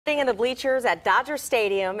Sitting in the bleachers at Dodger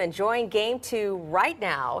Stadium enjoying Game 2 right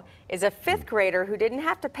now is a fifth grader who didn't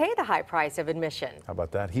have to pay the high price of admission. How about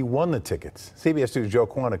that? He won the tickets. CBS 2's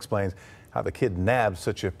Kwon explains how the kid nabbed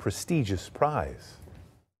such a prestigious prize.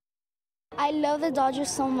 I love the Dodgers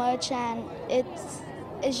so much, and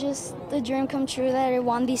it's just the dream come true that I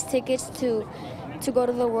won these tickets to go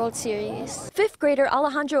to the World Series. Fifth grader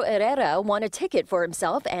Alejandro Herrera won a ticket for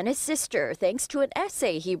himself and his sister thanks to an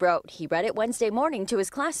essay he wrote. He read it Wednesday morning to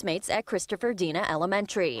his classmates at Christopher Dina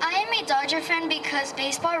Elementary. I am a Dodger fan because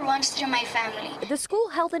baseball runs through my family. The school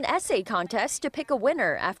held an essay contest to pick a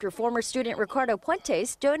winner after former student Ricardo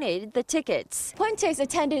Puentes donated the tickets. Puentes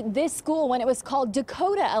attended this school when it was called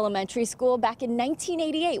Dakota Elementary School back in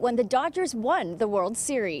 1988 when the Dodgers won the World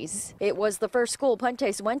Series. It was the first school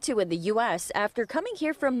Puentes went to in the U.S. after coming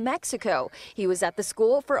here from Mexico. He was at the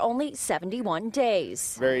school for only 71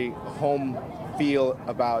 days. Very home feel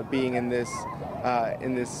about being in this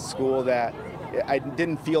school that I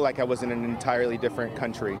didn't feel like I was in an entirely different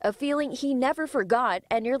country. A feeling he never forgot,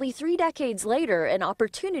 and nearly 3 decades later, an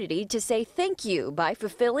opportunity to say thank you by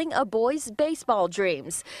fulfilling a boy's baseball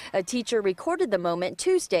dreams. A teacher recorded the moment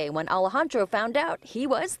Tuesday when Alejandro found out he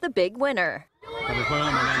was the big winner.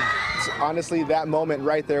 Honestly, that moment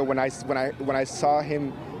right there when I saw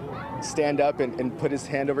him stand up and put his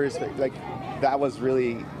hand over his face, like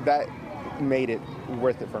that made it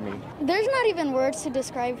worth it for me. There's not even words to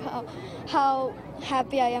describe how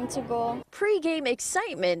happy I am to go. Pre-game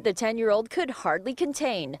excitement the 10-year-old could hardly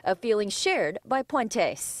contain, a feeling shared by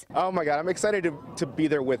Puentes. Oh my God, I'm excited to be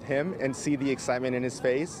there with him and see the excitement in his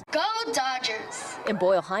face. Go Dodgers! In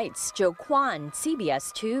Boyle Heights, Kwon,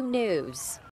 CBS 2 News.